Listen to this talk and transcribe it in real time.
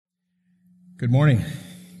Good morning.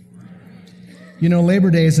 You know,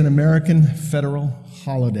 Labor Day is an American federal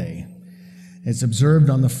holiday. It's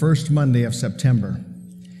observed on the first Monday of September,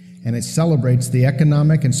 and it celebrates the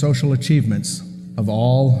economic and social achievements of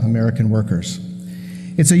all American workers.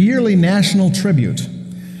 It's a yearly national tribute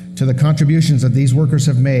to the contributions that these workers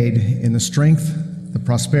have made in the strength, the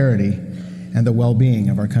prosperity, and the well-being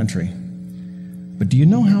of our country. But do you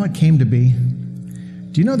know how it came to be?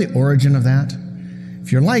 Do you know the origin of that?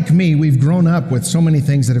 If you're like me, we've grown up with so many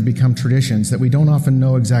things that have become traditions that we don't often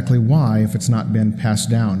know exactly why if it's not been passed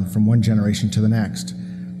down from one generation to the next.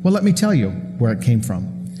 Well, let me tell you where it came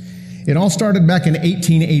from. It all started back in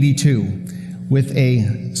 1882 with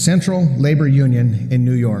a central labor union in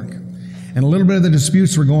New York. And a little bit of the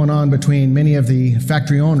disputes were going on between many of the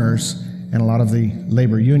factory owners and a lot of the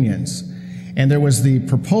labor unions. And there was the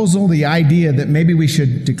proposal, the idea that maybe we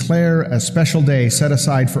should declare a special day set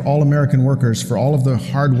aside for all American workers for all of the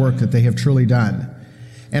hard work that they have truly done.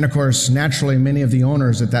 And of course, naturally, many of the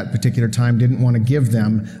owners at that particular time didn't want to give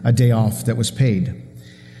them a day off that was paid.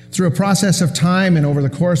 Through a process of time and over the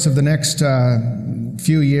course of the next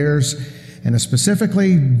few years, and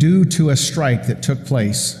specifically due to a strike that took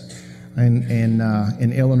place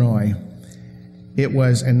in Illinois, it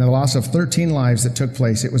was, and the loss of 13 lives that took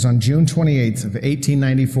place, it was on June 28th of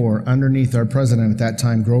 1894, underneath our president at that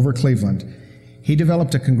time, Grover Cleveland. He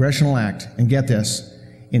developed a congressional act, and get this,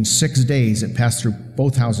 in 6 days it passed through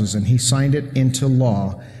both houses, and he signed it into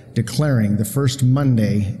law, declaring the first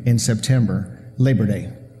Monday in September, Labor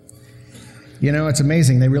Day. You know, it's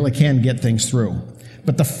amazing, they really can get things through.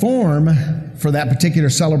 But the form for that particular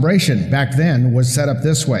celebration back then was set up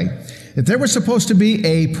this way. That there was supposed to be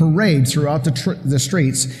a parade throughout the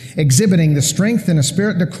streets exhibiting the strength and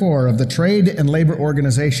esprit de corps of the trade and labor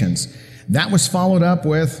organizations. That was followed up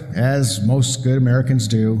with, as most good Americans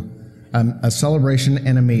do, a celebration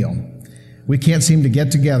and a meal. We can't seem to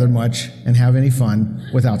get together much and have any fun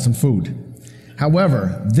without some food.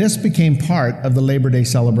 However, this became part of the Labor Day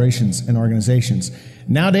celebrations and organizations.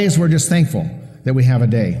 Nowadays, we're just thankful that we have a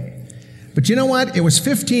day. But you know what? It was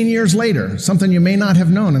 15 years later, something you may not have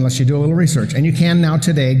known unless you do a little research, and you can now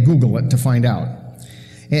today Google it to find out.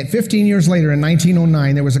 And 15 years later, in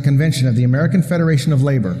 1909, there was a convention of the American Federation of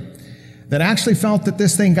Labor that actually felt that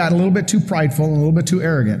this thing got a little bit too prideful and a little bit too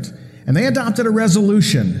arrogant. And they adopted a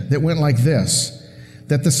resolution that went like this,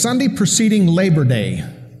 that the Sunday preceding Labor Day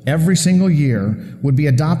every single year would be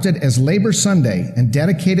adopted as Labor Sunday and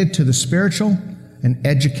dedicated to the spiritual and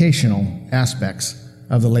educational aspects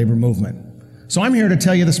of the labor movement. So I'm here to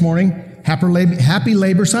tell you this morning, happy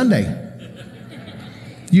Labor Sunday.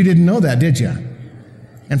 You didn't know that, did you?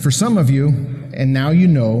 And for some of you, and now you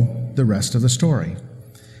know the rest of the story.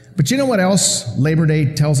 But you know what else Labor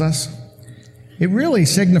Day tells us? It really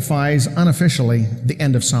signifies unofficially the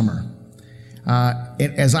end of summer.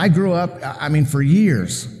 As I grew up, for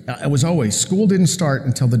years, it was always, school didn't start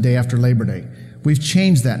until the day after Labor Day. We've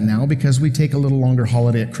changed that now because we take a little longer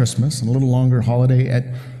holiday at Christmas and a little longer holiday at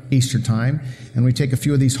Easter time, and we take a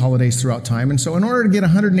few of these holidays throughout time. And so in order to get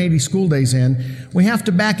 180 school days in, we have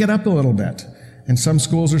to back it up a little bit. And some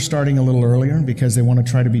schools are starting a little earlier because they want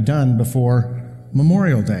to try to be done before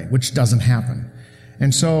Memorial Day, which doesn't happen.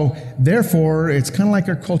 And so, therefore, it's kind of like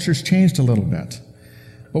our culture's changed a little bit.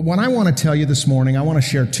 But what I want to tell you this morning, I want to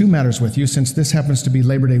share two matters with you, since this happens to be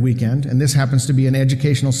Labor Day weekend, and this happens to be an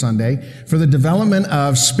educational Sunday, for the development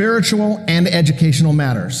of spiritual and educational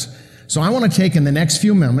matters. So I want to take in the next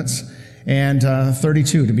few moments, and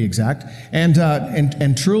 32 to be exact,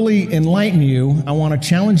 and truly enlighten you. I want to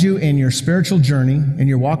challenge you in your spiritual journey, in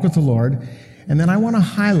your walk with the Lord, and then I want to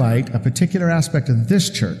highlight a particular aspect of this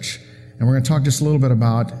church, and we're going to talk just a little bit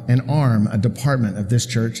about an arm, a department of this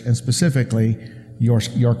church, and specifically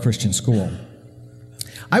your Christian school.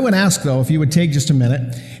 I would ask, though, if you would take just a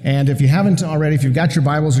minute, and if you haven't already, if you've got your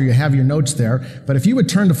Bibles or you have your notes there, but if you would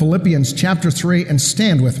turn to Philippians chapter 3 and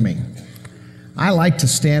stand with me. I like to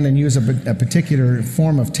stand and use a particular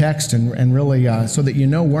form of text and really so that you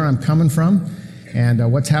know where I'm coming from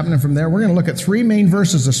and what's happening from there. We're going to look at three main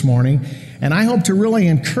verses this morning, and I hope to really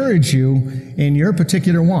encourage you in your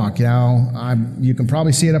particular walk. Now, you can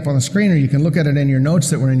probably see it up on the screen, or you can look at it in your notes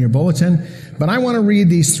that were in your bulletin, but I want to read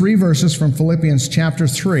these three verses from Philippians chapter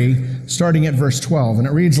 3, starting at verse 12, and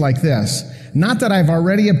it reads like this: "Not that I've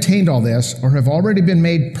already obtained all this, or have already been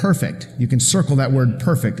made perfect." You can circle that word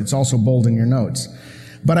perfect. It's also bold in your notes.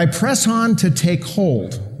 "But I press on to take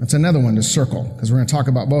hold." That's another one to circle, because we're going to talk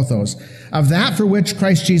about both those. "Of that for which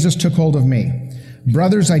Christ Jesus took hold of me.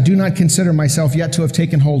 Brothers, I do not consider myself yet to have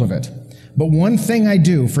taken hold of it. But one thing I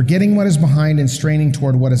do, forgetting what is behind and straining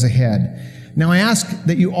toward what is ahead." Now I ask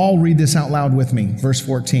that you all read this out loud with me. Verse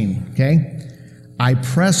 14, okay? I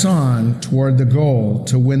press on toward the goal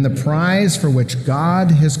to win the prize for which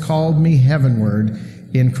God has called me heavenward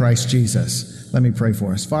in Christ Jesus. Let me pray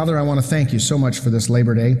for us. Father, I want to thank you so much for this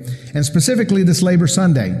Labor Day, and specifically this Labor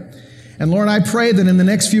Sunday. And Lord, I pray that in the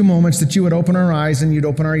next few moments that you would open our eyes and you'd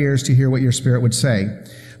open our ears to hear what your Spirit would say.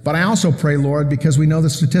 But I also pray, Lord, because we know the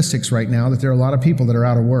statistics right now, that there are a lot of people that are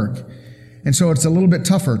out of work. And so it's a little bit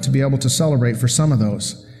tougher to be able to celebrate for some of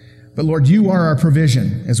those. But Lord, you are our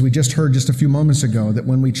provision, as we just heard just a few moments ago, that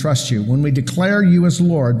when we trust you, when we declare you as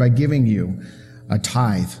Lord by giving you a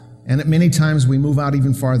tithe, and that many times we move out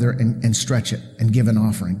even farther and stretch it and give an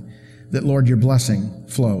offering, that, Lord, your blessing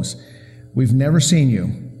flows. We've never seen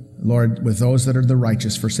you, Lord, with those that are the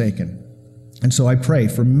righteous forsaken. And so I pray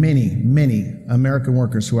for many, many American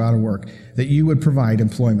workers who are out of work, that you would provide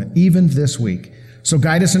employment, even this week. So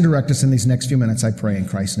guide us and direct us in these next few minutes, I pray in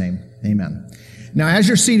Christ's name. Amen. Now, as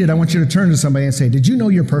you're seated, I want you to turn to somebody and say, did you know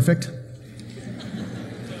you're perfect?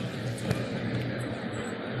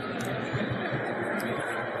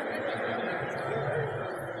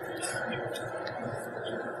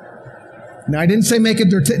 Now, I didn't say make a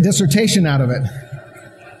dissertation out of it.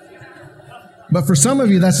 But for some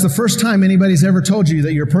of you, that's the first time anybody's ever told you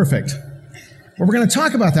that you're perfect. Well, we're going to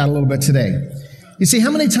talk about that a little bit today. You see,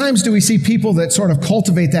 how many times do we see people that sort of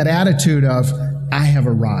cultivate that attitude of, I have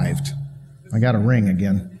arrived? I got a ring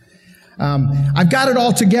again. I've got it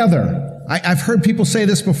all together. I've heard people say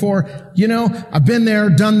this before. You know, I've been there,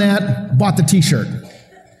 done that, bought the t-shirt.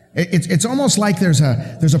 It's almost like there's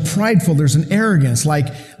a prideful, there's an arrogance, like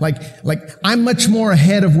I'm much more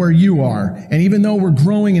ahead of where you are. And even though we're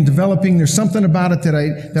growing and developing, there's something about it that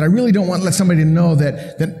I really don't want to let somebody know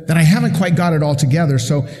that I haven't quite got it all together.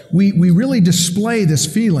 So we really display this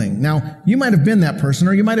feeling. Now, you might have been that person,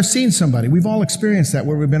 or you might have seen somebody. We've all experienced that,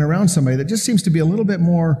 where we've been around somebody that just seems to be a little bit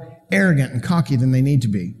more arrogant and cocky than they need to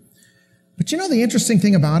be. But you know the interesting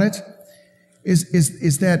thing about it?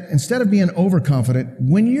 Is that instead of being overconfident,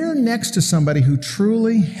 when you're next to somebody who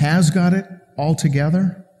truly has got it all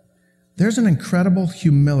together, there's an incredible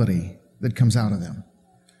humility that comes out of them.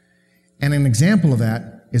 And an example of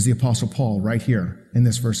that is the Apostle Paul right here in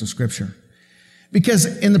this verse of Scripture. Because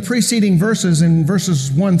in the preceding verses, in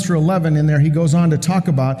verses 1 through 11 in there, he goes on to talk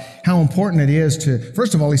about how important it is to,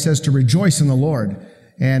 first of all, he says to rejoice in the Lord.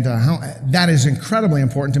 And how that is incredibly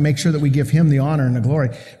important to make sure that we give him the honor and the glory.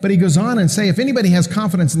 But he goes on and say, if anybody has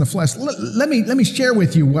confidence in the flesh, let me share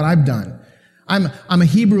with you what I've done. I'm a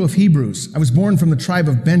Hebrew of Hebrews. I was born from the tribe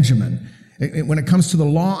of Benjamin. When it comes to the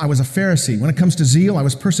law, I was a Pharisee. When it comes to zeal, I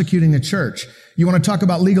was persecuting the church. You want to talk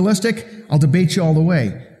about legalistic? I'll debate you all the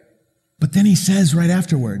way. But then he says right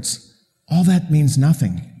afterwards, all that means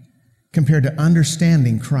nothing compared to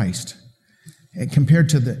understanding Christ. Compared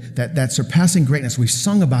to that surpassing greatness. We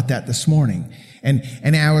sung about that this morning. And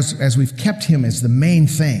as we've kept him as the main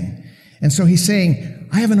thing. And so he's saying,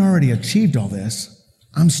 I haven't already achieved all this.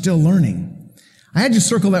 I'm still learning. I had you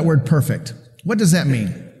circle that word perfect. What does that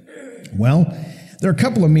mean? Well, there are a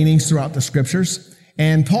couple of meanings throughout the Scriptures.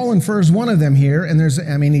 And Paul infers one of them here.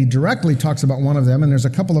 And he directly talks about one of them. And there's a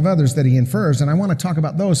couple of others that he infers. And I want to talk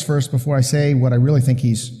about those first before I say what I really think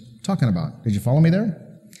he's talking about. Did you follow me there?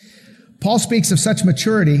 Paul speaks of such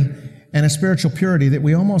maturity and a spiritual purity that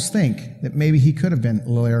we almost think that maybe he could have been a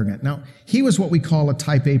little arrogant. Now, he was what we call a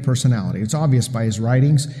type A personality. It's obvious by his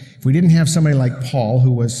writings. If we didn't have somebody like Paul,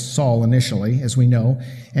 who was Saul initially, as we know,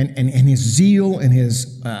 and his zeal and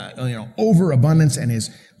his overabundance and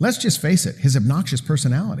his, let's just face it, his obnoxious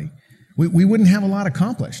personality, we wouldn't have a lot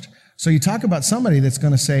accomplished. So you talk about somebody that's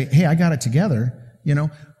going to say, hey, I got it together,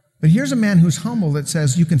 But here's a man who's humble that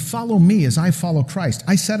says, you can follow me as I follow Christ.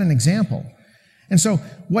 I set an example. And so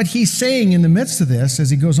what he's saying in the midst of this,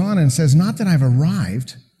 as he goes on and says, not that I've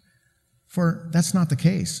arrived, for that's not the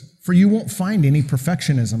case. For you won't find any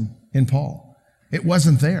perfectionism in Paul. It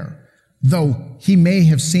wasn't there. Though he may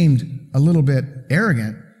have seemed a little bit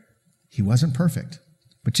arrogant, he wasn't perfect.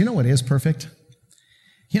 But you know what is perfect?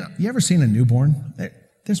 You ever seen a newborn?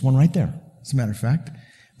 There's one right there, as a matter of fact.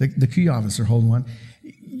 The key officer holding one.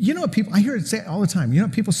 You know what people, I hear it say all the time. You know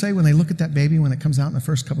what people say when they look at that baby when it comes out in the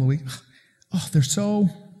first couple of weeks? Oh,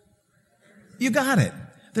 you got it.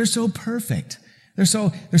 They're so perfect. There's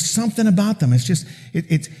something about them. It's just,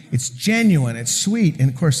 it's genuine. It's sweet. And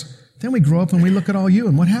of course, then we grow up and we look at all you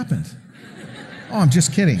and what happened? Oh, I'm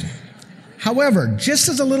just kidding. However, just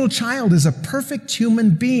as a little child is a perfect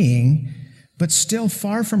human being, but still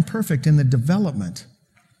far from perfect in the development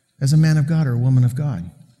as a man of God or a woman of God.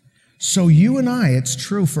 So you and I, it's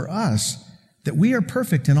true for us that we are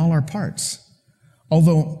perfect in all our parts,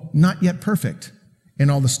 although not yet perfect in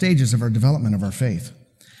all the stages of our development of our faith.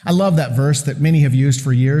 I love that verse that many have used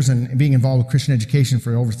for years, and being involved with Christian education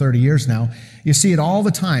for over 30 years now, you see it all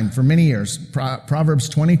the time for many years. Proverbs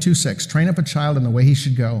 22:6, train up a child in the way he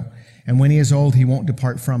should go, and when he is old, he won't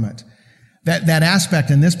depart from it. That aspect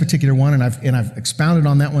in this particular one, and I've expounded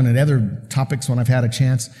on that one at other topics when I've had a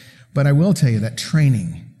chance, but I will tell you that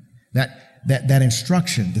training, that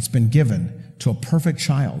instruction that's been given to a perfect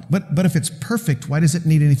child. But if it's perfect, why does it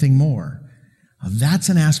need anything more? Well, that's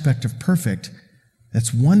an aspect of perfect.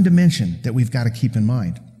 That's one dimension that we've got to keep in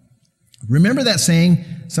mind. Remember that saying,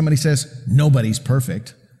 somebody says, nobody's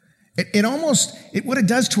perfect. What it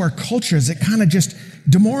does to our culture is it kind of just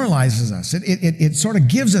demoralizes us. It sort of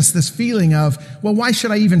gives us this feeling of, well, why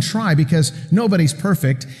should I even try? Because nobody's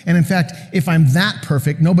perfect. And in fact, if I'm that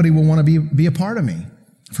perfect, nobody will want to be a part of me.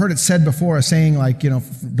 I've heard it said before, a saying like,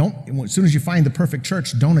 as soon as you find the perfect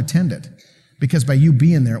church, don't attend it. Because by you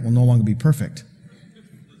being there, it will no longer be perfect.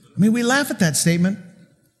 I mean, we laugh at that statement,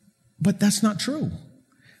 but that's not true.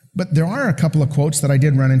 But there are a couple of quotes that I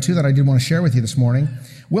did run into that I did want to share with you this morning.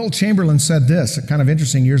 Will Chamberlain said this, kind of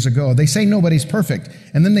interesting, years ago. They say nobody's perfect,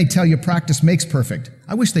 and then they tell you practice makes perfect.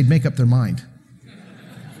 I wish they'd make up their mind.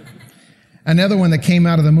 Another one that came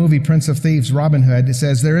out of the movie Prince of Thieves, Robin Hood, it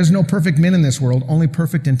says, there is no perfect men in this world, only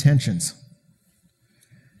perfect intentions.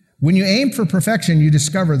 When you aim for perfection, you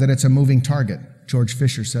discover that it's a moving target. George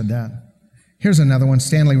Fisher said that. Here's another one.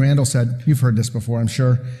 Stanley Randall said, you've heard this before, I'm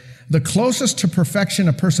sure. The closest to perfection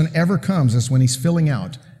a person ever comes is when he's filling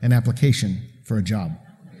out an application for a job.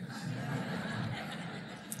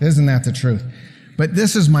 Isn't that the truth? But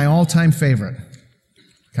this is my all-time favorite.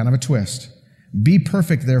 Kind of a twist. Be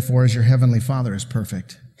perfect, therefore, as your heavenly Father is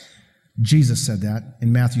perfect. Jesus said that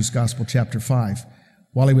in Matthew's Gospel, chapter 5,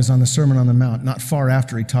 while he was on the Sermon on the Mount. Not far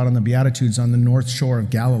after, he taught on the Beatitudes on the north shore of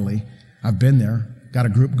Galilee. I've been there. Got a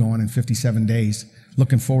group going in 57 days.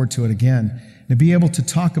 Looking forward to it again. To be able to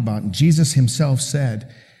talk about, and Jesus himself said,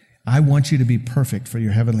 I want you to be perfect, for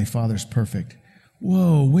your heavenly Father's perfect.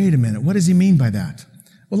 Whoa, wait a minute. What does he mean by that?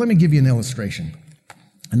 Well, let me give you an illustration.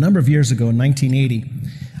 A number of years ago, in 1980,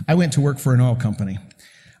 I went to work for an oil company.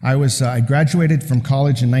 I graduated from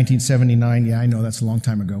college in 1979. Yeah, I know that's a long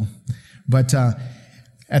time ago. But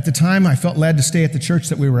at the time, I felt led to stay at the church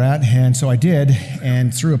that we were at, and so I did.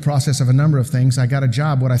 And through a process of a number of things, I got a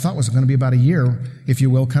job, what I thought was going to be about a year, if you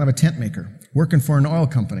will, kind of a tent maker, working for an oil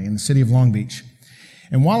company in the city of Long Beach.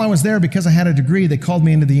 And while I was there, because I had a degree, they called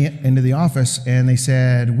me into the office, and they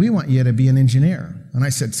said, we want you to be an engineer. And I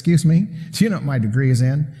said, excuse me? Do you know what my degree is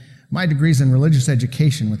in? My degree is in religious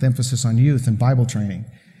education with emphasis on youth and Bible training.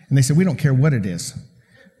 And they said, we don't care what it is.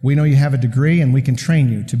 We know you have a degree, and we can train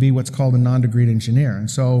you to be what's called a non-degreed engineer. And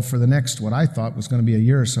so for the next, what I thought was going to be a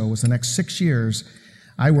year or so, was the next 6 years,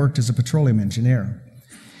 I worked as a petroleum engineer.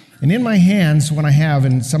 And in my hands, what I have,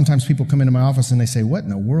 and sometimes people come into my office and they say, what in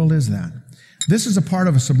the world is that? This is a part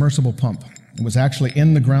of a submersible pump. It was actually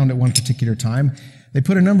in the ground at one particular time. They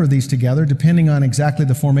put a number of these together, depending on exactly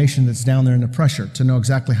the formation that's down there in the pressure, to know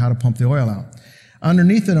exactly how to pump the oil out.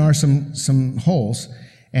 Underneath it are some holes,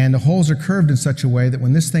 and the holes are curved in such a way that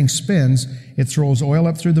when this thing spins, it throws oil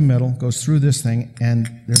up through the middle, goes through this thing,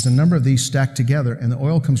 and there's a number of these stacked together, and the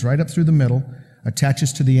oil comes right up through the middle,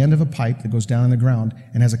 attaches to the end of a pipe that goes down in the ground,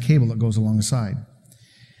 and has a cable that goes along the side.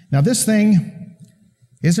 Now, this thing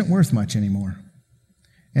isn't worth much anymore.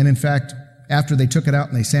 And in fact, after they took it out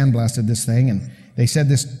and they sandblasted this thing, and they said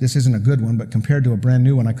this isn't a good one, but compared to a brand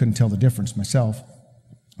new one, I couldn't tell the difference myself.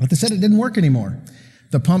 But they said it didn't work anymore.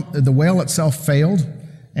 The well itself failed,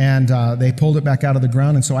 and they pulled it back out of the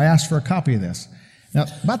ground, and so I asked for a copy of this. Now,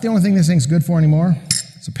 about the only thing this thing's good for anymore,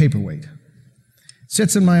 it's a paperweight. It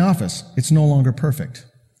sits in my office. It's no longer perfect.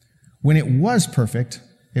 When it was perfect,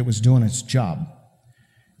 it was doing its job.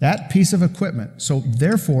 That piece of equipment. So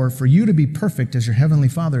therefore, for you to be perfect as your heavenly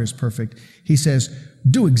Father is perfect, he says,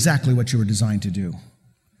 do exactly what you were designed to do.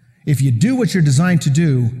 If you do what you're designed to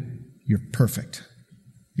do, you're perfect.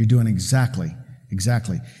 You're doing exactly.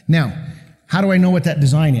 Now, how do I know what that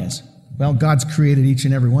design is? Well, God's created each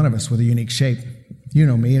and every one of us with a unique shape. You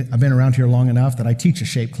know me. I've been around here long enough that I teach a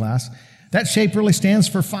shape class. That shape really stands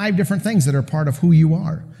for 5 different things that are part of who you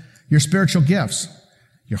are. Your spiritual gifts,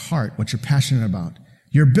 your heart, what you're passionate about,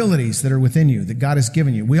 your abilities that are within you, that God has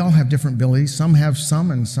given you. We all have different abilities. Some have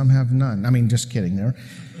some and some have none. I mean, just kidding there.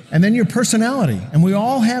 And then your personality. And we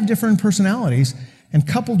all have different personalities. And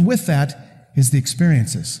coupled with that is the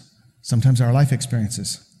experiences. Sometimes our life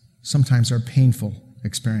experiences. Sometimes our painful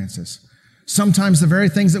experiences. Sometimes the very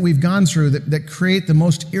things that we've gone through that create the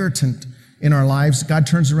most irritant in our lives, God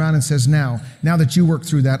turns around and says, now that you work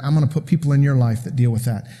through that, I'm going to put people in your life that deal with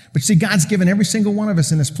that. But see, God's given every single one of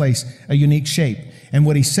us in this place a unique shape. And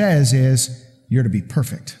what he says is, you're to be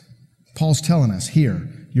perfect. Paul's telling us here,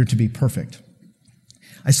 you're to be perfect.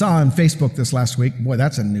 I saw on Facebook this last week, boy,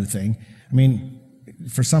 that's a new thing. I mean,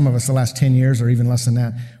 for some of us, the last 10 years or even less than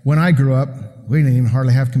that. When I grew up, we didn't even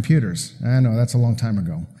hardly have computers. I know, that's a long time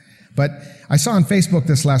ago. But I saw on Facebook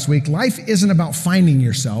this last week, life isn't about finding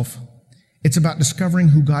yourself. It's about discovering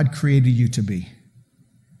who God created you to be.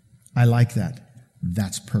 I like that.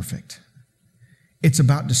 That's perfect. It's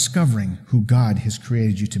about discovering who God has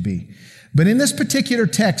created you to be. But in this particular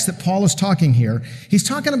text that Paul is talking here, he's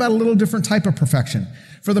talking about a little different type of perfection.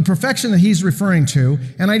 For the perfection that he's referring to,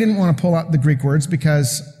 and I didn't want to pull out the Greek words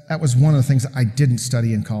because that was one of the things that I didn't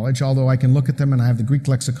study in college, although I can look at them and I have the Greek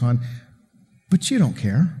lexicon, but you don't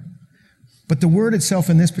care. But the word itself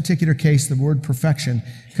in this particular case, the word perfection,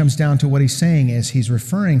 comes down to what he's saying is he's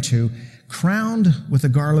referring to crowned with a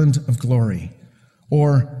garland of glory,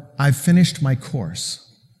 or I've finished my course.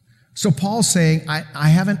 So Paul's saying, I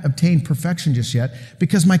haven't obtained perfection just yet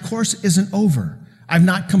because my course isn't over. I've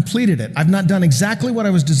not completed it. I've not done exactly what I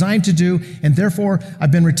was designed to do, and therefore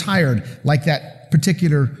I've been retired like that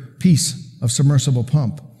particular piece of submersible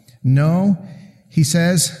pump. No, he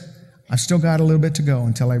says, I've still got a little bit to go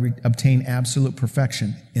until I obtain absolute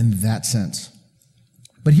perfection in that sense.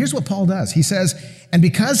 But here's what Paul does. He says, and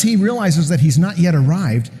because he realizes that he's not yet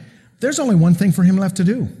arrived, there's only one thing for him left to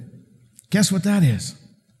do. Guess what that is?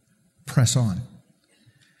 Press on.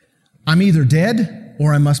 I'm either dead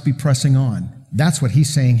or I must be pressing on. That's what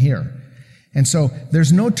he's saying here. And so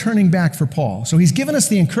there's no turning back for Paul. So he's given us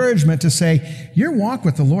the encouragement to say, your walk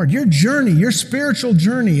with the Lord, your journey, your spiritual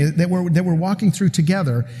journey that we're walking through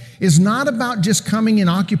together is not about just coming and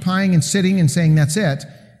occupying and sitting and saying that's it.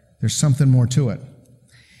 There's something more to it.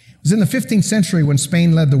 It was in the 15th century when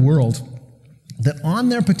Spain led the world that on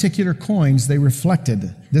their particular coins they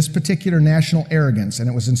reflected this particular national arrogance, and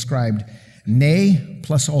it was inscribed ne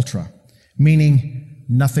plus ultra, meaning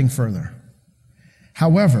nothing further.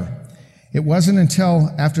 However, it wasn't until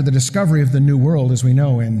after the discovery of the New World, as we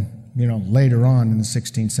know later on in the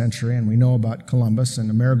 16th century, and we know about Columbus and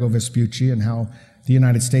Amerigo Vespucci and how the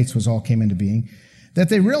United States came into being, that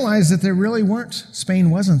they realized that Spain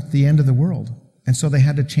wasn't the end of the world. And so they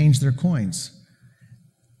had to change their coins.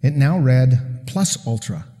 It now read plus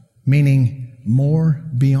ultra, meaning more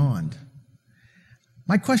beyond.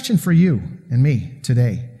 My question for you and me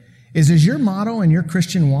today is your motto in your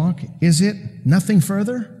Christian walk, is it nothing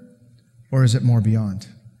further or is it more beyond?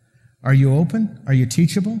 Are you open? Are you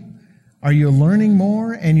teachable? Are you learning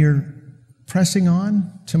more and you're pressing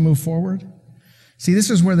on to move forward? See, this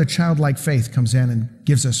is where the childlike faith comes in and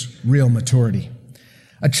gives us real maturity.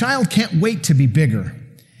 A child can't wait to be bigger,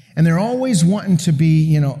 and they're always wanting to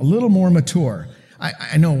be, a little more mature.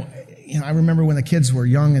 I know, I remember when the kids were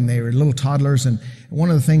young and they were little toddlers, and one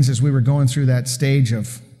of the things is we were going through that stage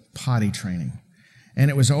of potty training.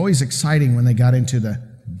 And it was always exciting when they got into the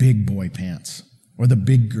big boy pants or the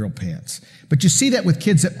big girl pants. But you see that with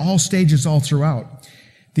kids at all stages all throughout.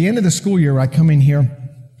 At the end of the school year, I come in here,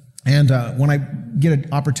 and when I get an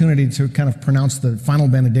opportunity to kind of pronounce the final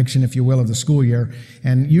benediction, if you will, of the school year,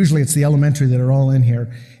 and usually it's the elementary that are all in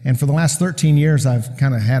here, and for the last 13 years, I've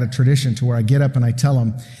kind of had a tradition to where I get up and I tell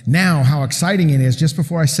them now how exciting it is just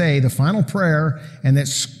before I say the final prayer and that,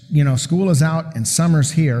 school is out and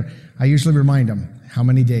summer's here. I usually remind them how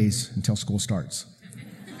many days until school starts.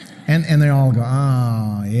 And they all go,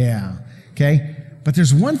 oh, yeah, okay? But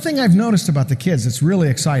there's one thing I've noticed about the kids that's really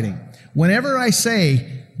exciting. Whenever I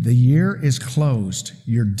say, the year is closed,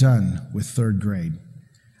 you're done with third grade.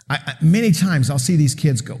 Many times I'll see these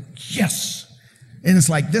kids go, yes. And it's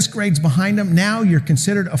like, this grade's behind them. Now you're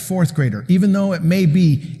considered a fourth grader, even though it may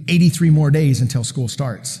be 83 more days until school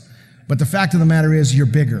starts. But the fact of the matter is you're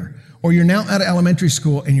bigger. Or you're now out of elementary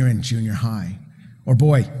school and you're in junior high. Or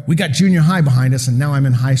boy, we got junior high behind us and now I'm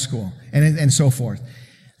in high school, and so forth.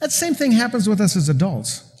 That same thing happens with us as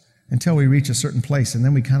adults until we reach a certain place, and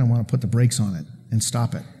then we kind of want to put the brakes on it and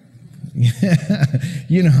stop it.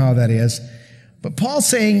 You know how that is. But Paul's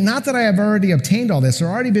saying, not that I have already obtained all this or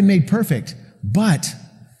already been made perfect, but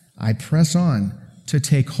I press on to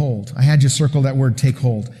take hold. I had you circle that word, take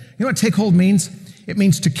hold. You know what take hold means? It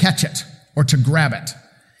means to catch it or to grab it.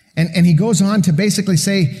 And he goes on to basically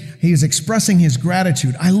say he is expressing his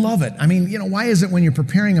gratitude. I love it. I mean, why is it when you're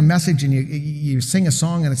preparing a message and you sing a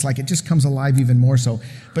song and it's like it just comes alive even more so?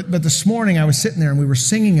 But this morning I was sitting there and we were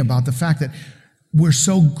singing about the fact that we're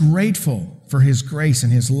so grateful for his grace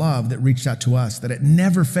and his love that reached out to us, that it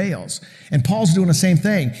never fails. And Paul's doing the same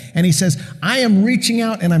thing. And he says, I am reaching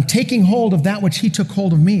out and I'm taking hold of that which he took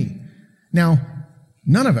hold of me. Now,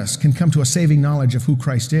 none of us can come to a saving knowledge of who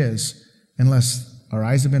Christ is unless our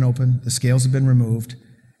eyes have been opened, the scales have been removed,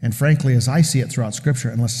 And frankly, as I see it throughout Scripture,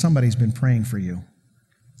 unless somebody's been praying for you,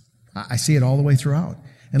 I see it all the way throughout.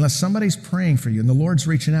 Unless somebody's praying for you and the Lord's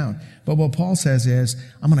reaching out. But what Paul says is,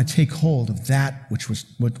 I'm going to take hold of that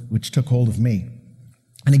which took hold of me.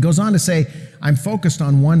 And he goes on to say, I'm focused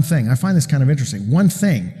on one thing. I find this kind of interesting. One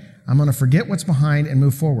thing. I'm going to forget what's behind and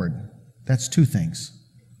move forward. That's two things.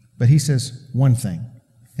 But he says one thing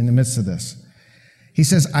in the midst of this. He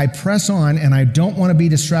says, I press on and I don't want to be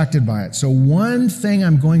distracted by it. So one thing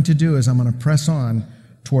I'm going to do is I'm going to press on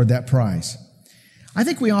toward that prize. I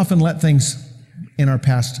think we often let things in our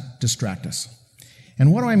past distract us.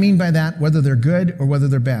 And what do I mean by that? Whether they're good or whether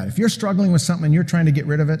they're bad. If you're struggling with something and you're trying to get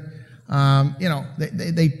rid of it,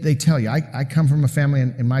 they tell you. I come from a family,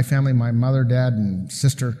 in my family, my mother, dad, and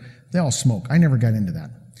sister, they all smoke. I never got into that.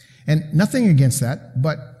 And nothing against that,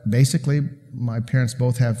 but basically my parents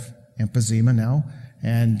both have emphysema now,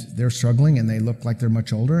 and they're struggling, and they look like they're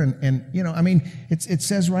much older. And it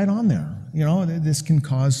says right on there, this can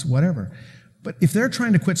cause whatever. But if they're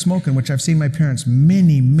trying to quit smoking, which I've seen my parents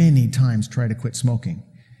many, many times try to quit smoking,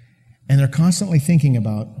 and they're constantly thinking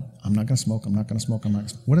about, I'm not going to smoke, I'm not going to smoke,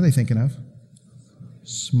 what are they thinking of?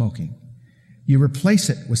 Smoking. You replace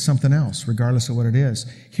it with something else, regardless of what it is.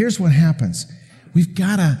 Here's what happens. We've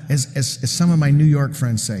got to, as some of my New York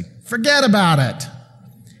friends say, forget about it.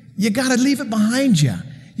 You got to leave it behind you.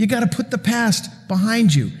 You got to put the past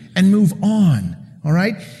behind you and move on, all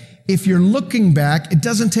right? If you're looking back, it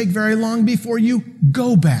doesn't take very long before you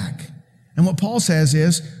go back. And what Paul says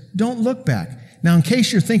is, don't look back. Now, in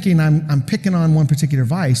case you're thinking I'm picking on one particular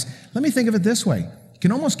vice, let me think of it this way. You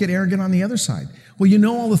can almost get arrogant on the other side. Well, you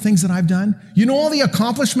know all the things that I've done? You know all the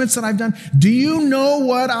accomplishments that I've done? Do you know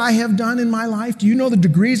what I have done in my life? Do you know the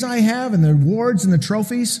degrees I have and the awards and the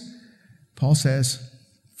trophies? Paul says,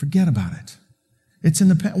 forget about it. It's in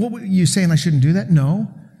the past. What were you saying I shouldn't do that?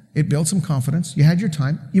 No. It built some confidence. You had your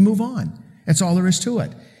time. You move on. That's all there is to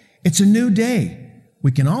it. It's a new day.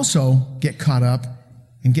 We can also get caught up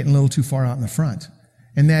and getting a little too far out in the front.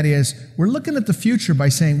 And that is, we're looking at the future by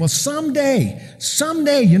saying, well, someday,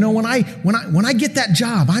 when I get that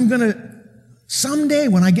job, someday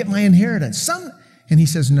when I get my inheritance, and he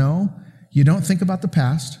says, no, you don't think about the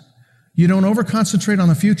past. You don't over-concentrate on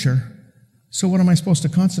the future. So what am I supposed to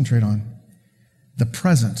concentrate on? The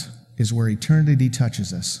present is where eternity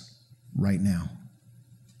touches us right now.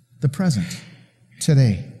 The present,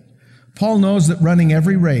 today. Paul knows that running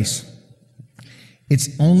every race, it's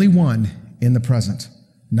only one in the present,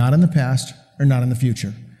 not in the past or not in the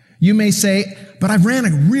future. You may say, but I've ran a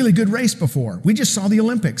really good race before. We just saw the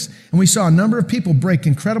Olympics, and we saw a number of people break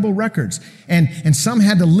incredible records, and some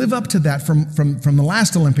had to live up to that from the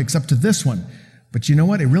last Olympics up to this one. But you know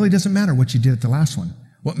what? It really doesn't matter what you did at the last one.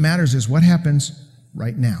 What matters is what happens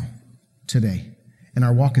right now, today. And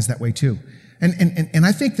our walk is that way too. And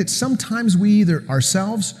I think that sometimes we either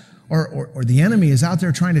ourselves or the enemy is out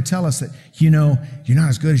there trying to tell us that, you're not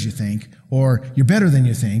as good as you think, or you're better than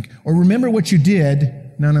you think, or remember what you did.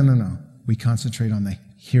 No. We concentrate on the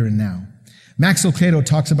here and now. Max Lucado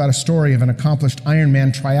talks about a story of an accomplished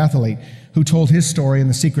Ironman triathlete who told his story and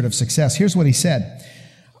the secret of success. Here's what he said.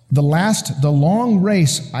 I last the long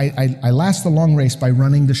race by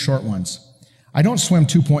running the short ones. I don't swim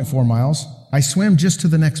 2.4 miles. I swim just to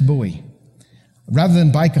the next buoy. Rather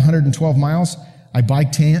than bike 112 miles, I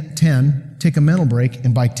bike 10, take a mental break,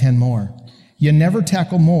 and bike 10 more. You never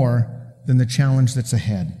tackle more than the challenge that's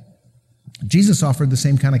ahead. Jesus offered the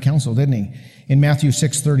same kind of counsel, didn't he? In Matthew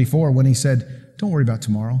 6:34, when he said, don't worry about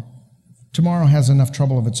tomorrow. Tomorrow has enough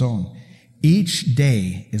trouble of its own. Each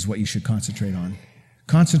day is what you should concentrate on.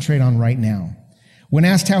 Concentrate on right now. When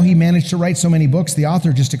asked how he managed to write so many books, the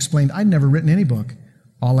author just explained, I'd never written any book.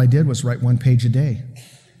 All I did was write one page a day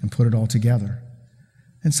and put it all together.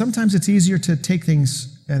 And sometimes it's easier to take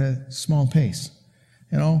things at a small pace.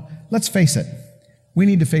 Let's face it. We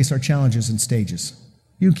need to face our challenges in stages.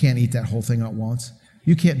 You can't eat that whole thing at once.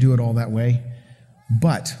 You can't do it all that way.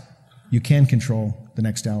 But you can control the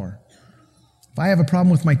next hour. If I have a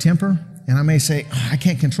problem with my temper, and I may say, I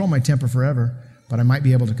can't control my temper forever, but I might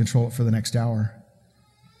be able to control it for the next hour.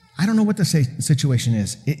 I don't know what the situation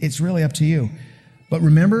is. It's really up to you. But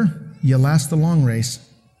remember, you last the long race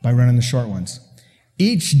by running the short ones.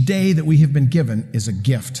 Each day that we have been given is a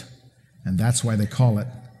gift, and that's why they call it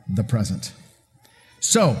the present.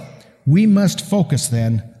 So, we must focus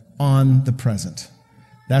then on the present.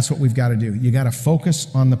 That's what we've got to do. You got to focus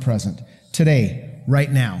on the present. Today,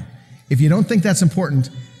 right now. If you don't think that's important,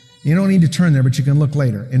 you don't need to turn there, but you can look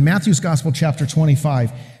later. In Matthew's Gospel, chapter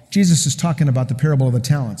 25, Jesus is talking about the parable of the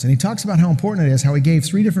talents, and he talks about how important it is, how he gave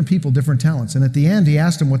 3 different people different talents, and at the end, he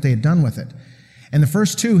asked them what they had done with it. And the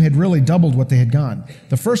first two had really doubled what they had gone.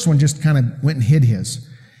 The first one just kind of went and hid his.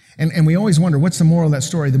 And we always wonder, what's the moral of that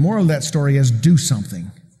story? The moral of that story is do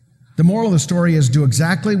something. The moral of the story is do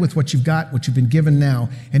exactly with what you've got, what you've been given now,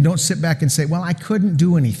 and don't sit back and say, well, I couldn't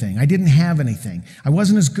do anything. I didn't have anything. I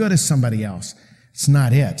wasn't as good as somebody else. It's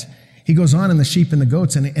not it. He goes on in the sheep and the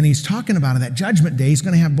goats, and he's talking about in that judgment day, he's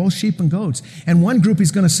going to have both sheep and goats. And one group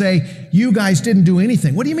he's going to say, you guys didn't do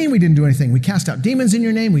anything. What do you mean we didn't do anything? We cast out demons in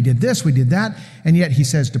your name. We did this, we did that. And yet he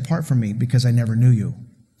says, depart from me because I never knew you.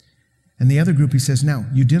 And the other group he says, now,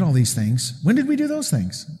 you did all these things. When did we do those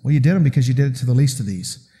things? Well, you did them because you did it to the least of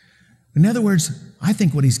these. In other words, I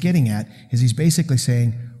think what he's getting at is he's basically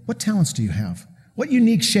saying, what talents do you have? What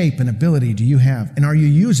unique shape and ability do you have? And are you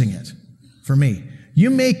using it for me? You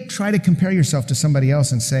may try to compare yourself to somebody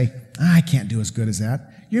else and say, I can't do as good as that.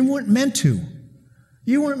 You weren't meant to.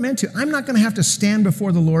 You weren't meant to. I'm not going to have to stand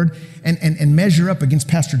before the Lord and measure up against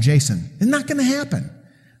Pastor Jason. It's not going to happen.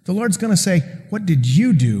 The Lord's going to say, what did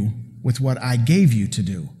you do with what I gave you to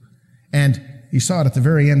do? And you saw it at the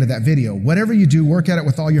very end of that video. Whatever you do, work at it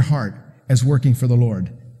with all your heart as working for the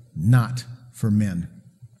Lord, not for men.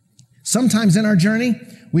 Sometimes in our journey,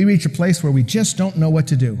 we reach a place where we just don't know what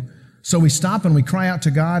to do. So we stop and we cry out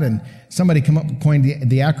to God, and somebody come up and coined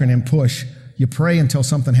the acronym PUSH. You pray until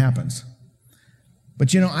something happens.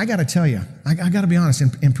 But I got to tell you, I got to be honest,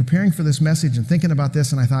 in preparing for this message and thinking about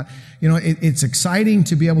this, and I thought, it's exciting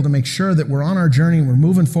to be able to make sure that we're on our journey and we're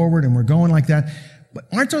moving forward and we're going like that. But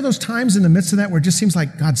aren't there those times in the midst of that where it just seems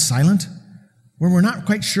like God's silent? Where we're not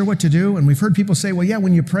quite sure what to do? And we've heard people say, well, yeah,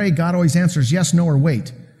 when you pray, God always answers yes, no, or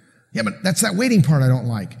wait. Yeah, but that's that waiting part I don't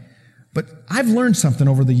like. But I've learned something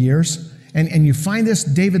over the years, and you find this,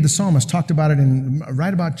 David the psalmist talked about it in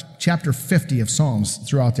right about chapter 50 of Psalms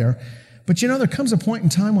throughout there. But there comes a point in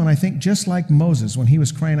time when I think just like Moses, when he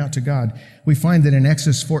was crying out to God, we find that in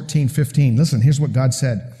Exodus 14:15, listen, here's what God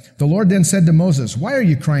said. The Lord then said to Moses, why are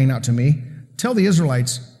you crying out to me? Tell the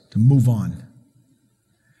Israelites to move on.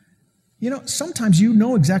 Sometimes you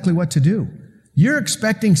know exactly what to do. You're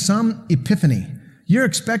expecting some epiphany. You're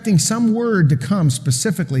expecting some word to come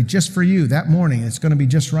specifically just for you that morning. It's going to be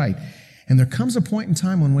just right. And there comes a point in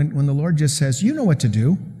time when the Lord just says, you know what to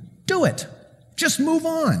do. Do it. Just move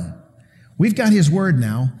on. We've got his word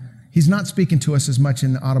now. He's not speaking to us as much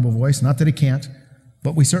in the audible voice, not that he can't,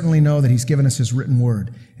 but we certainly know that he's given us his written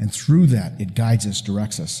word. And through that, it guides us,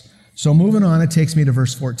 directs us. So moving on, it takes me to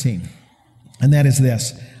verse 14. And that is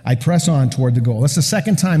this: I press on toward the goal. That's the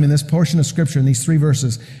second time in this portion of Scripture, in these 3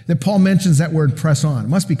 verses, that Paul mentions that word press on. It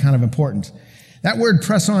must be kind of important. That word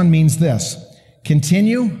press on means this: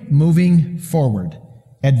 continue moving forward,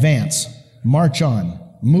 advance, march on,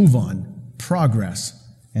 move on, progress,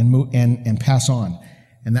 and pass on.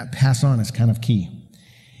 And that pass on is kind of key.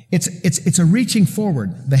 It's a reaching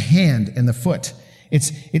forward, the hand and the foot.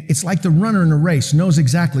 It's like the runner in a race knows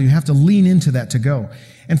exactly. You have to lean into that to go.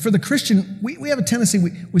 And for the Christian, we have a tendency,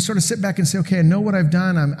 we sort of sit back and say, okay, I know what I've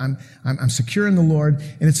done. I'm secure in the Lord.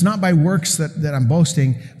 And it's not by works that I'm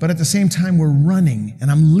boasting, but at the same time, we're running and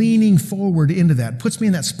I'm leaning forward into that. It puts me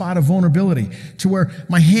in that spot of vulnerability to where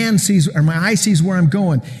my hand sees, or my eye sees where I'm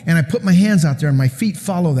going. And I put my hands out there and my feet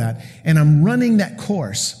follow that. And I'm running that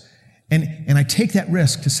course. And I take that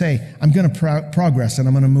risk to say, I'm going to progress and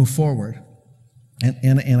I'm going to move forward.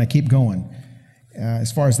 And I keep going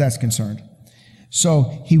as far as that's concerned.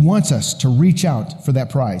 So he wants us to reach out for that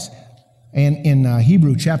prize. And in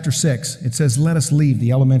Hebrew chapter 6, it says, let us leave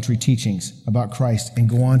the elementary teachings about Christ and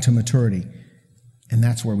go on to maturity. And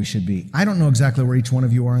that's where we should be. I don't know exactly where each one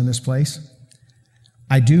of you are in this place.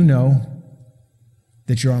 I do know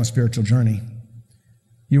that you're on a spiritual journey.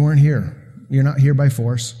 You weren't here. You're not here by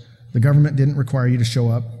force. The government didn't require you to show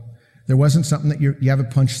up. There wasn't something that you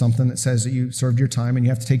haven't punched something that says that you served your time and you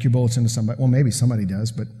have to take your bulletin to somebody. Well, maybe somebody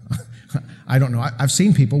does, but I don't know. I've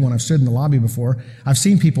seen people, when I've stood in the lobby before, I've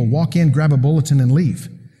seen people walk in, grab a bulletin, and leave.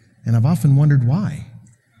 And I've often wondered why.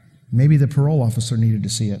 Maybe the parole officer needed to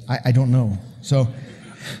see it. I don't know. So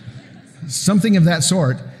something of that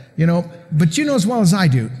sort, but you know as well as I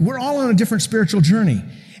do, we're all on a different spiritual journey.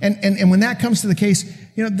 And when that comes to the case,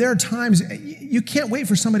 there are times you can't wait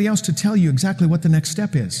for somebody else to tell you exactly what the next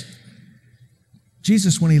step is.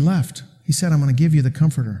 Jesus, when he left, he said, I'm going to give you the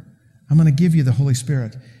Comforter. I'm going to give you the Holy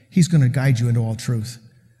Spirit. He's going to guide you into all truth.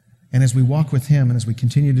 And as we walk with him and as we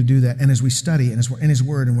continue to do that and as we study and as we're in his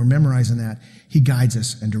word and we're memorizing that, he guides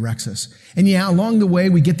us and directs us. And yeah, along the way,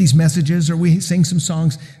 we get these messages or we sing some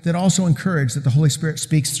songs that also encourage, that the Holy Spirit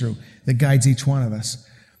speaks through, that guides each one of us.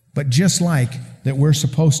 But just like that we're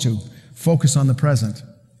supposed to focus on the present,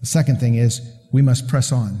 the second thing is we must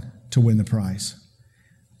press on to win the prize.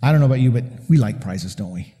 I don't know about you, but we like prizes,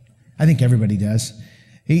 don't we? I think everybody does.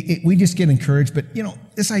 We just get encouraged, but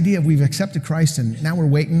this idea of we've accepted Christ and now we're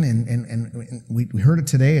waiting, and we heard it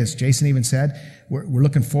today, as Jason even said, we're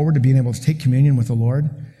looking forward to being able to take communion with the Lord.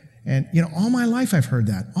 And all my life I've heard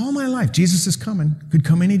that. All my life, Jesus is coming. Could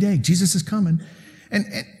come any day. Jesus is coming.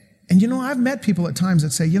 And I've met people at times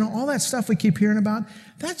that say, all that stuff we keep hearing about,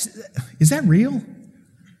 is that real?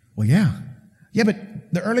 Well, yeah. Yeah, but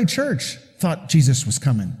the early church thought Jesus was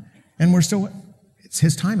coming. And it's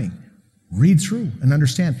his timing. Read through and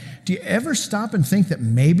understand. Do you ever stop and think that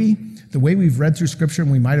maybe the way we've read through Scripture and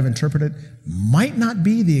we might have interpreted might not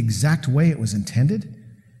be the exact way it was intended?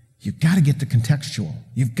 You've got to get the contextual.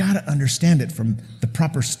 You've got to understand it from the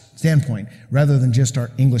proper standpoint rather than just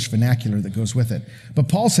our English vernacular that goes with it. But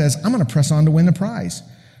Paul says, I'm going to press on to win the prize.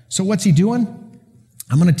 So what's he doing?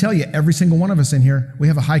 I'm going to tell you, every single one of us in here, we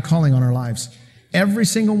have a high calling on our lives. Every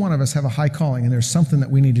single one of us have a high calling, and there's something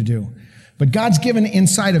that we need to do. But God's given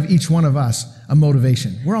inside of each one of us a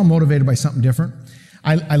motivation. We're all motivated by something different.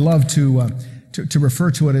 I love to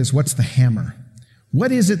refer to it as what's the hammer.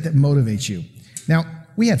 What is it that motivates you? Now,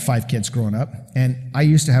 we had 5 kids growing up, and I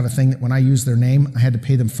used to have a thing that when I used their name, I had to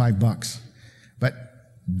pay them $5. But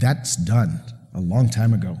that's done a long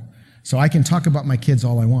time ago. So I can talk about my kids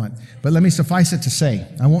all I want. But let me suffice it to say,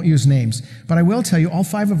 I won't use names, but I will tell you all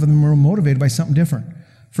 5 of them were motivated by something different.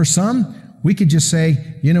 For some, we could just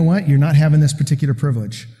say, you know what, you're not having this particular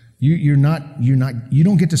privilege. You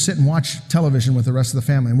don't get to sit and watch television with the rest of the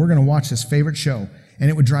family, and we're going to watch this favorite show, and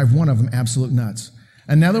it would drive one of them absolute nuts.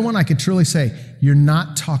 Another one, I could truly say, you're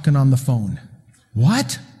not talking on the phone.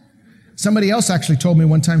 What? Somebody else actually told me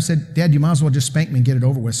one time, said, Dad, you might as well just spank me and get it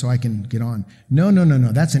over with so I can get on. No.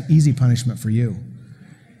 That's an easy punishment for you.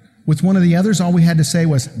 With one of the others, all we had to say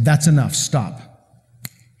was, that's enough, stop.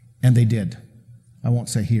 And they did. I won't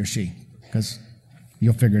say he or she, because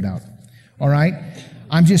you'll figure it out. All right?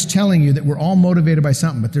 I'm just telling you that we're all motivated by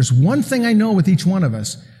something, but there's one thing I know with each one of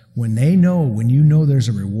us. When you know there's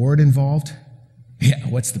a reward involved, yeah,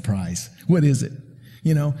 what's the prize? What is it?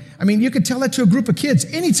 You could tell that to a group of kids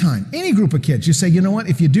anytime, any group of kids. You say, you know what,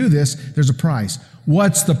 if you do this, there's a prize.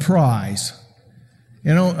 What's the prize?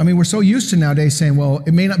 We're so used to nowadays saying, well,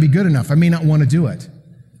 it may not be good enough. I may not want to do it.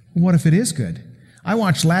 What if it is good? I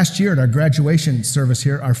watched last year at our graduation service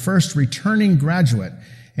here, our first returning graduate.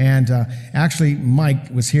 And actually,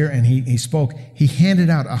 Mike was here and he spoke. He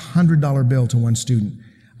handed out a $100 bill to one student.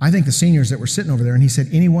 I think the seniors that were sitting over there, and he said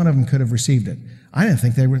any one of them could have received it. I didn't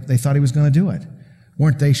think they thought he was going to do it.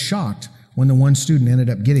 Weren't they shocked when the one student ended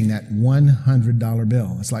up getting that $100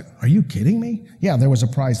 bill? It's like, are you kidding me? Yeah, there was a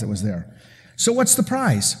prize that was there. So what's the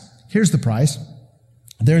prize? Here's the prize.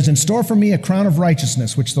 There is in store for me a crown of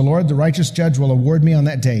righteousness, which the Lord, the righteous judge, will award me on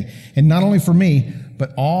that day. And not only for me,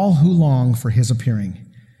 but all who long for his appearing.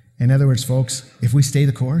 In other words, folks, if we stay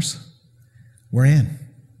the course, we're in.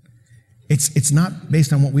 It's not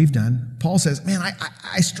based on what we've done. Paul says, man,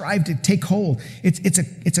 I strive to take hold. It's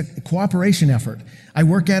a cooperation effort. I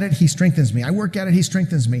work at it, he strengthens me. I work at it, he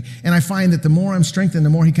strengthens me. And I find that the more I'm strengthened, the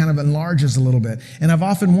more he kind of enlarges a little bit. And I've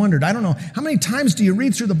often wondered, I don't know, how many times do you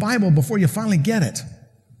read through the Bible before you finally get it?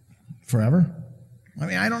 Forever?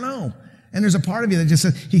 I don't know. And there's a part of you that just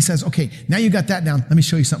says, he says, okay, now you got that down. Let me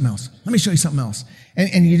show you something else. Let me show you something else.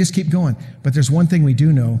 And you just keep going. But there's one thing we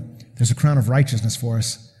do know. There's a crown of righteousness for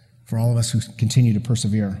us, for all of us who continue to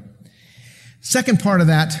persevere. Second part of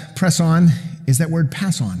that, press on, is that word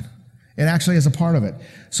pass on. It actually is a part of it.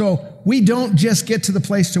 So we don't just get to the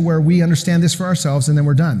place to where we understand this for ourselves and then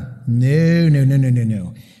we're done.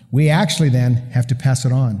 No. We actually then have to pass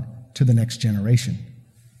it on to the next generation.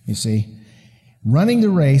 You see, running the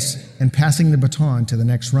race and passing the baton to the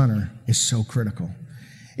next runner is so critical.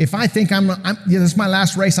 If I think this is my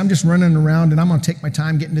last race, I'm just running around and I'm going to take my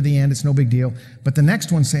time getting to the end, it's no big deal. But the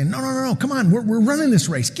next one's saying, no, come on, we're running this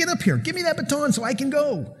race. Get up here. Give me that baton so I can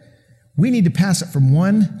go. We need to pass it from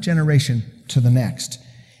one generation to the next.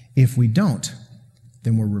 If we don't,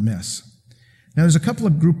 then we're remiss. Now, there's a couple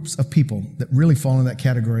of groups of people that really fall in that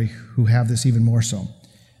category who have this even more so.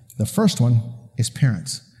 The first one is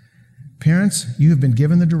parents. Parents, you have been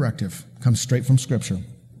given the directive, comes straight from Scripture.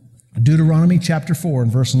 Deuteronomy chapter 4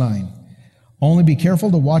 and verse 9. Only be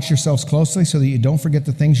careful to watch yourselves closely so that you don't forget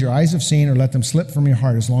the things your eyes have seen or let them slip from your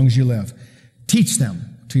heart as long as you live. Teach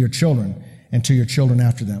them to your children and to your children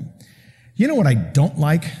after them. You know what I don't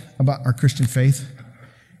like about our Christian faith?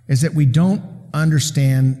 Is that we don't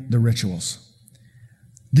understand the rituals.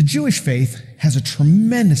 The Jewish faith has a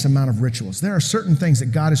tremendous amount of rituals. There are certain things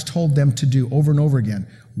that God has told them to do over and over again.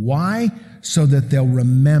 Why? So that they'll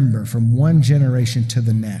remember from one generation to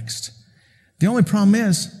the next. The only problem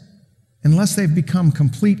is, unless they've become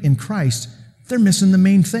complete in Christ, they're missing the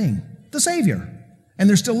main thing. The Savior. And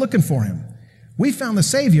they're still looking for him. We found the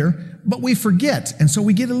Savior, but we forget. And so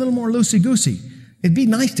we get a little more loosey-goosey. It'd be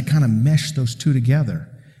nice to kind of mesh those two together.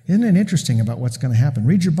 Isn't it interesting about what's going to happen?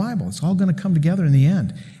 Read your Bible. It's all going to come together in the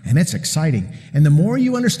end. And it's exciting. And the more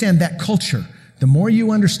you understand that culture, the more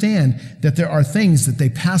you understand that there are things that they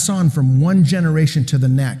pass on from one generation to the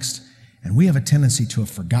next. And we have a tendency to have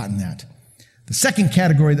forgotten that. The second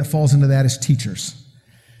category that falls into that is teachers.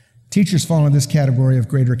 Teachers fall into this category of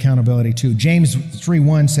greater accountability too. James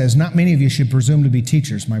 3:1 says, "Not many of you should presume to be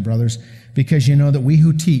teachers, my brothers, because you know that we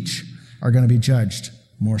who teach are going to be judged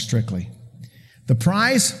more strictly." The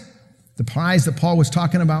prize that Paul was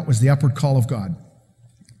talking about was the upward call of God.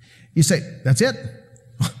 You say, that's it?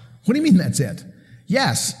 What do you mean that's it?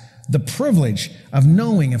 Yes, the privilege of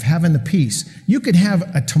knowing, of having the peace. You could have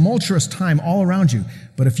a tumultuous time all around you,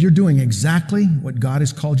 but if you're doing exactly what God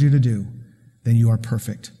has called you to do, then you are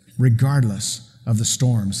perfect, regardless of the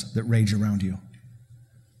storms that rage around you.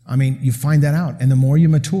 I mean, you find that out. And the more you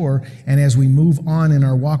mature, and as we move on in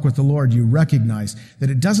our walk with the Lord, you recognize that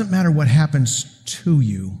it doesn't matter what happens to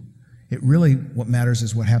you. What matters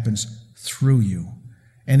is what happens through you.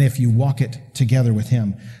 And if you walk it together with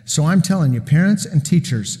Him. So I'm telling you, parents and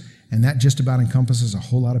teachers, and that just about encompasses a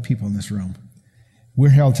whole lot of people in this room, we're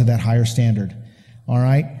held to that higher standard. All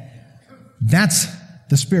right? That's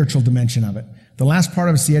the spiritual dimension of it. The last part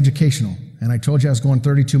of it's the educational. And I told you I was going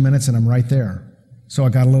 32 minutes, and I'm right there. So I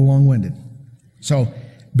got a little long-winded. So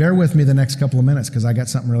bear with me the next couple of minutes because I got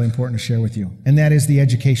something really important to share with you. And that is the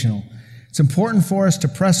educational. It's important for us to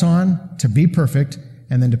press on, to be perfect,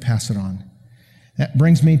 and then to pass it on. That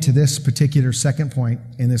brings me to this particular second point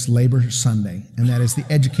in this Labor Sunday, and that is the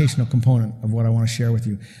educational component of what I want to share with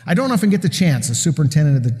you. I don't often get the chance, as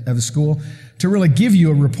superintendent of the school, to really give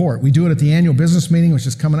you a report. We do it at the annual business meeting, which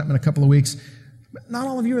is coming up in a couple of weeks, but not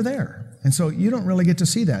all of you are there. And so you don't really get to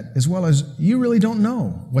see that, as well as you really don't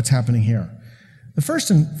know what's happening here. The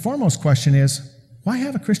first and foremost question is, why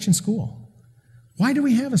have a Christian school? Why do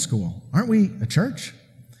we have a school? Aren't we a church?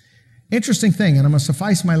 Interesting thing, and I'm going to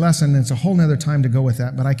suffice my lesson, and it's a whole nother time to go with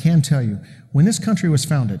that, but I can tell you, when this country was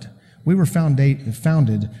founded, we were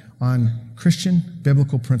founded on Christian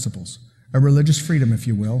biblical principles, a religious freedom, if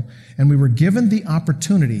you will, and we were given the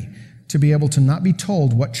opportunity to be able to not be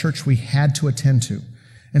told what church we had to attend to.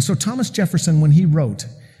 And so Thomas Jefferson, when he wrote,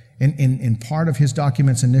 in part of his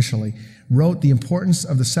documents initially, wrote the importance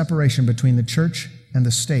of the separation between the church and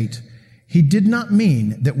the state. He did not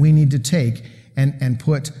mean that we need to take and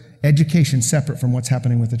put education separate from what's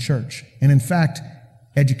happening with the church. And in fact,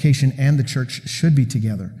 education and the church should be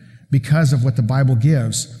together because of what the Bible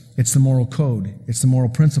gives. It's the moral code. It's the moral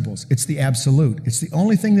principles. It's the absolute. It's the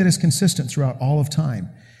only thing that is consistent throughout all of time.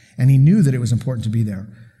 And he knew that it was important to be there.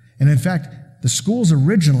 And in fact, the schools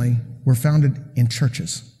originally were founded in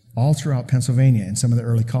churches all throughout Pennsylvania in some of the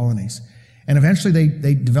early colonies. And eventually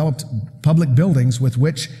they developed public buildings with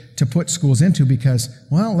which to put schools into because,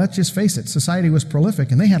 well, let's just face it, society was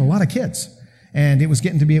prolific and they had a lot of kids. And it was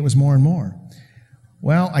getting to be, it was more and more.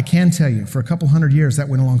 Well, I can tell you, for a couple hundred years, that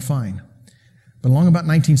went along fine. But along about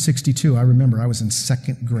 1962, I remember I was in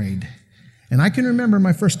second grade. And I can remember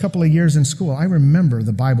my first couple of years in school, I remember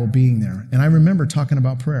the Bible being there. And I remember talking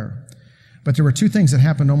about prayer. But there were two things that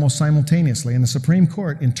happened almost simultaneously, and the Supreme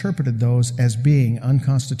Court interpreted those as being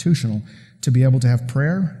unconstitutional to be able to have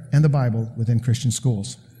prayer and the Bible within Christian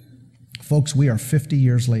schools. Folks, we are 50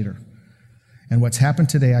 years later. And what's happened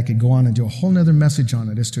today, I could go on and do a whole nother message on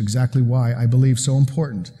it as to exactly why I believe so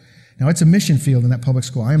important. Now, it's a mission field in that public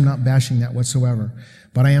school. I am not bashing that whatsoever.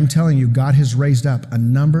 But I am telling you, God has raised up a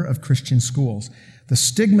number of Christian schools. The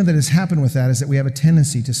stigma that has happened with that is that we have a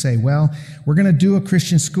tendency to say, well, we're going to do a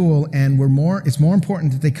Christian school and it's more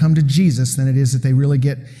important that they come to Jesus than it is that they really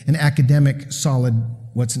get an academic, solid,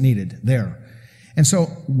 what's needed there. And so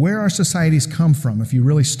where our societies come from, if you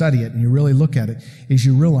really study it and you really look at it, is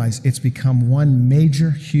you realize it's become one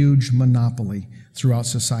major, huge monopoly throughout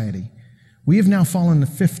society. We have now fallen to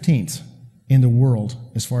 15th in the world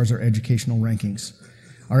as far as our educational rankings.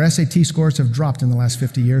 Our SAT scores have dropped in the last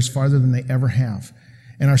 50 years farther than they ever have.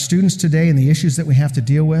 And our students today and the issues that we have to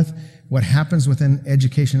deal with, what happens within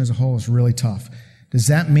education as a whole is really tough. Does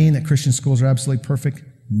that mean that Christian schools are absolutely perfect?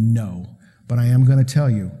 No. But I am going to tell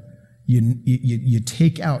you, you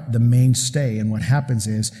take out the mainstay, and what happens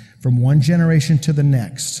is, from one generation to the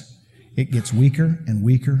next, it gets weaker and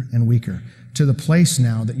weaker and weaker, to the place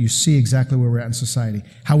now that you see exactly where we're at in society.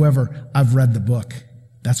 However, I've read the book.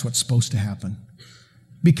 That's what's supposed to happen.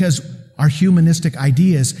 Because our humanistic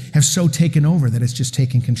ideas have so taken over that it's just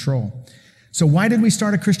taking control. So why did we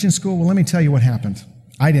start a Christian school? Well, let me tell you what happened.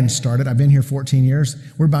 I didn't start it. I've been here 14 years.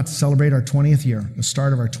 We're about to celebrate our 20th year, the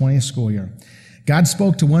start of our 20th school year. God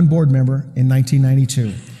spoke to one board member in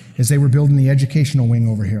 1992 as they were building the educational wing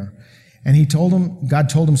over here. And God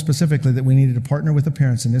told him specifically that we needed to partner with the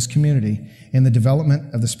parents in this community in the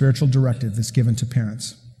development of the spiritual directive that's given to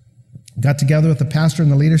parents. Got together with the pastor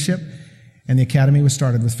and the leadership, and the academy was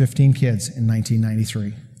started with 15 kids in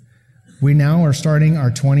 1993. We now are starting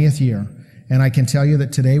our 20th year, and I can tell you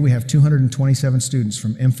that today we have 227 students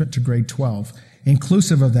from infant to grade 12.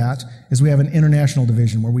 Inclusive of that is we have an international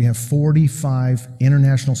division where we have 45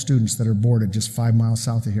 international students that are boarded just 5 miles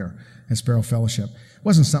south of here at Sparrow Fellowship. It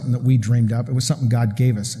wasn't something that we dreamed up. It was something God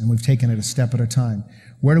gave us, and we've taken it a step at a time.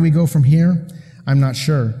 Where do we go from here? I'm not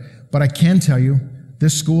sure. But I can tell you,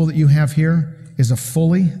 this school that you have here is a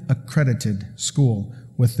fully accredited school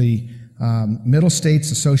with the Middle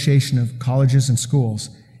States Association of Colleges and Schools,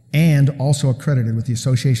 and also accredited with the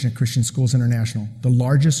Association of Christian Schools International, the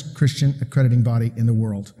largest Christian accrediting body in the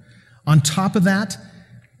world. On top of that,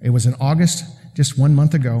 it was in August, just 1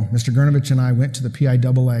 month ago, Mr. Gernovich and I went to the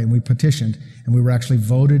PIAA and we petitioned, and we were actually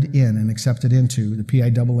voted in and accepted into the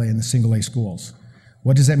PIAA and the single A schools.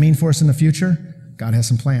 What does that mean for us in the future? God has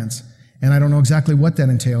some plans. And I don't know exactly what that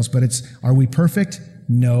entails, but are we perfect?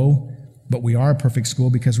 No, but we are a perfect school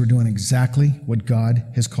because we're doing exactly what God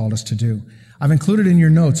has called us to do. I've included in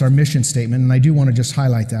your notes our mission statement, and I do want to just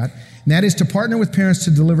highlight that. And that is to partner with parents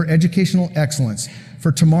to deliver educational excellence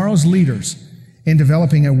for tomorrow's leaders in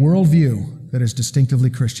developing a worldview that is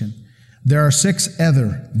distinctively Christian. There are 6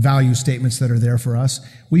 other value statements that are there for us.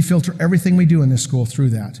 We filter everything we do in this school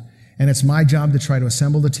through that. And it's my job to try to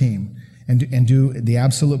assemble the team and do the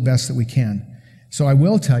absolute best that we can. So I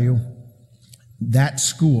will tell you, that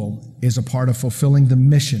school is a part of fulfilling the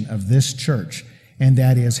mission of this church, and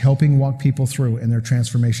that is helping walk people through in their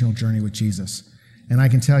transformational journey with Jesus. And I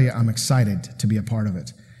can tell you, I'm excited to be a part of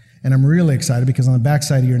it. And I'm really excited because on the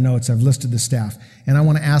backside of your notes, I've listed the staff. And I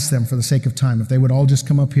want to ask them, for the sake of time, if they would all just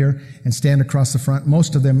come up here and stand across the front.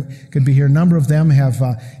 Most of them could be here. A number of them have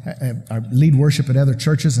lead worship at other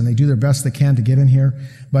churches, and they do their best they can to get in here.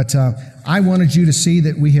 But I wanted you to see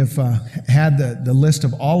that we have had the list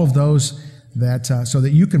of all of those that so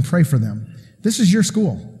that you can pray for them. This is your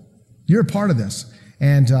school. You're a part of this.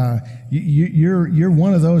 And you're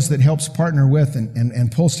one of those that helps partner with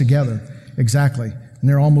and pulls together. Exactly. And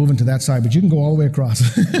they're all moving to that side, but you can go all the way across.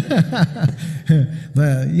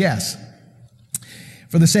 Yes.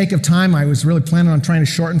 For the sake of time, I was really planning on trying to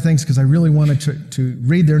shorten things because I really wanted to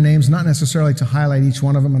read their names, not necessarily to highlight each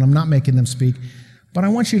one of them, and I'm not making them speak, but I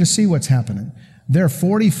want you to see what's happening. There are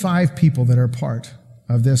 45 people that are part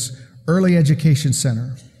of this early education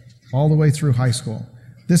center all the way through high school.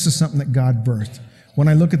 This is something that God birthed. When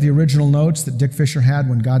I look at the original notes that Dick Fisher had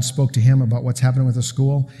when God spoke to him about what's happening with the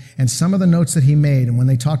school, and some of the notes that he made, and when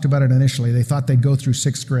they talked about it initially, they thought they'd go through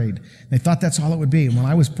 6th grade. They thought that's all it would be. And when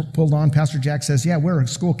I was pulled on, Pastor Jack says, yeah, we're a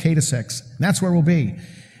school K to 6, and that's where we'll be.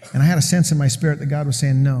 And I had a sense in my spirit that God was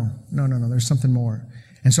saying, no, there's something more.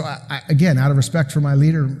 And so, I, again, out of respect for my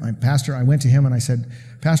leader, my pastor, I went to him and I said,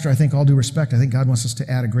 Pastor, I think all due respect, I think God wants us to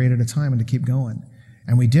add a grade at a time and to keep going.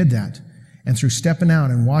 And we did that. And through stepping out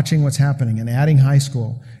and watching what's happening and adding high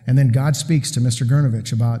school, and then God speaks to Mr.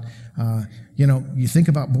 Gernovich about, you think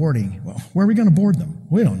about boarding. Well, where are we going to board them?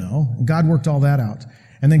 We don't know. And God worked all that out.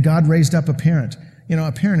 And then God raised up a parent in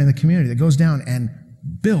the community that goes down and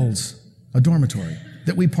builds a dormitory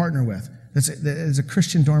that we partner with. It's a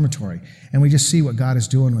Christian dormitory. And we just see what God is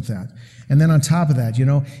doing with that. And then on top of that,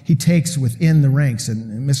 he takes within the ranks.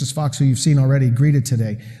 And Mrs. Fox, who you've seen already greeted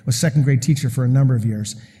today, was 2nd grade teacher for a number of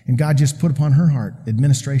years. And God just put upon her heart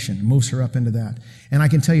administration and moves her up into that. And I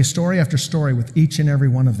can tell you story after story with each and every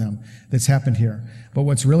one of them that's happened here. But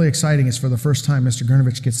what's really exciting is for the first time, Mr.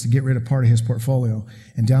 Gernovich gets to get rid of part of his portfolio.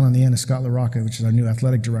 And down on the end of Scott LaRocca, which is our new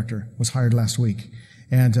athletic director, was hired last week.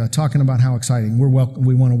 And talking about how exciting. We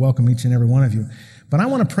want to welcome each and every one of you. But I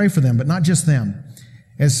want to pray for them, but not just them.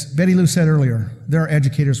 As Betty Lou said earlier, there are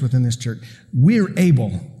educators within this church. We're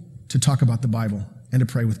able to talk about the Bible and to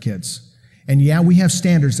pray with kids. And yeah, we have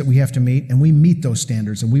standards that we have to meet, and we meet those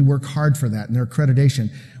standards, and we work hard for that. And their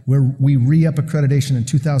accreditation, we re-up accreditation in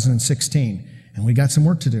 2016, and we got some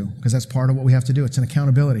work to do, because that's part of what we have to do. It's an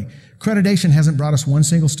accountability. Accreditation hasn't brought us one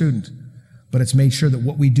single student, but it's made sure that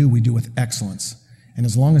what we do with excellence. And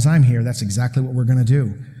as long as I'm here, that's exactly what we're going to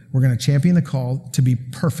do. We're going to champion the call to be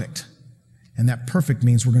perfect. And that perfect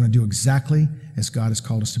means we're going to do exactly as God has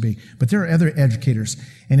called us to be. But there are other educators.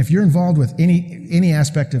 And if you're involved with any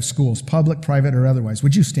aspect of schools, public, private, or otherwise,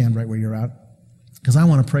 would you stand right where you're at? Because I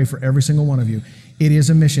want to pray for every single one of you. It is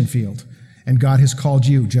a mission field. and God has called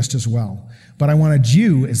you just as well. But I wanted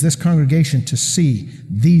you, as this congregation, to see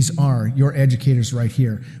these are your educators right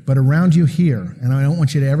here. But around you here, and I don't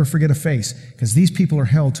want you to ever forget a face, because these people are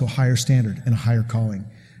held to a higher standard and a higher calling.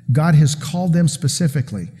 God has called them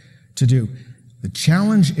specifically to do. The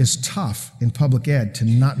challenge is tough in public ed to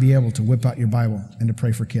not be able to whip out your Bible and to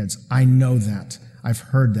pray for kids. I know that. I've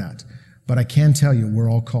heard that. But I can tell you we're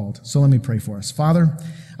all called. So let me pray for us. Father,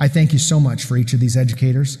 I thank you so much for each of these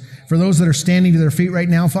educators. For those that are standing to their feet right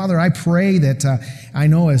now, Father, I pray that I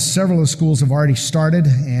know as several of the schools have already started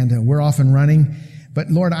and we're off and running. But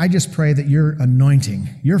Lord, I just pray that your anointing,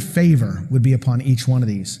 your favor would be upon each one of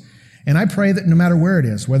these. And I pray that no matter where it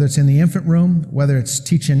is, whether it's in the infant room, whether it's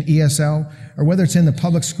teaching ESL, or whether it's in the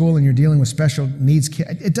public school and you're dealing with special needs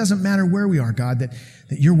kids, it doesn't matter where we are, God, that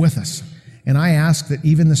you're with us. And I ask that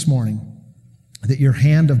even this morning, that your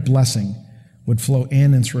hand of blessing would flow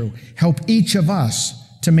in and through. Help each of us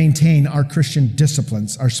to maintain our Christian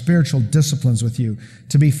disciplines, our spiritual disciplines with you,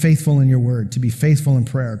 to be faithful in your word, to be faithful in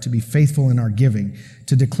prayer, to be faithful in our giving,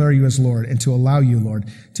 to declare you as Lord, and to allow you, Lord,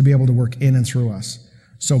 to be able to work in and through us.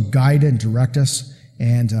 So guide and direct us,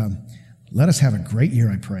 and let us have a great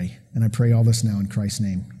year, I pray. And I pray all this now in Christ's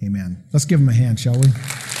name. Amen. Let's give him a hand, shall we?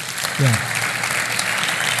 Yeah.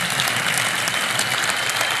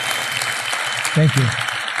 Thank you.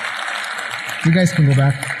 You guys can go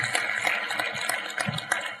back.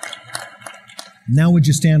 Now would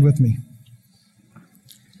you stand with me?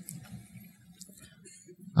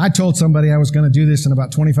 I told somebody I was going to do this in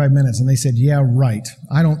about 25 minutes, and they said, yeah, right.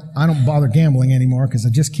 I don't bother gambling anymore because I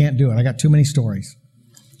just can't do it. I got too many stories.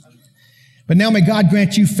 But now may God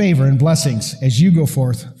grant you favor and blessings as you go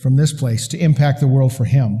forth from this place to impact the world for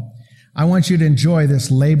him. I want you to enjoy this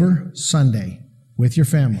Labor Sunday with your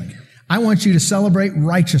family. I want you to celebrate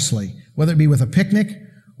righteously, whether it be with a picnic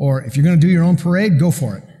or if you're going to do your own parade, go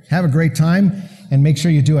for it. Have a great time and make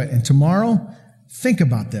sure you do it. And tomorrow, think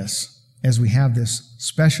about this as we have this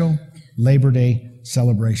special Labor Day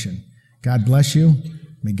celebration. God bless you.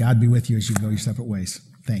 May God be with you as you go your separate ways.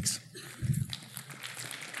 Thanks.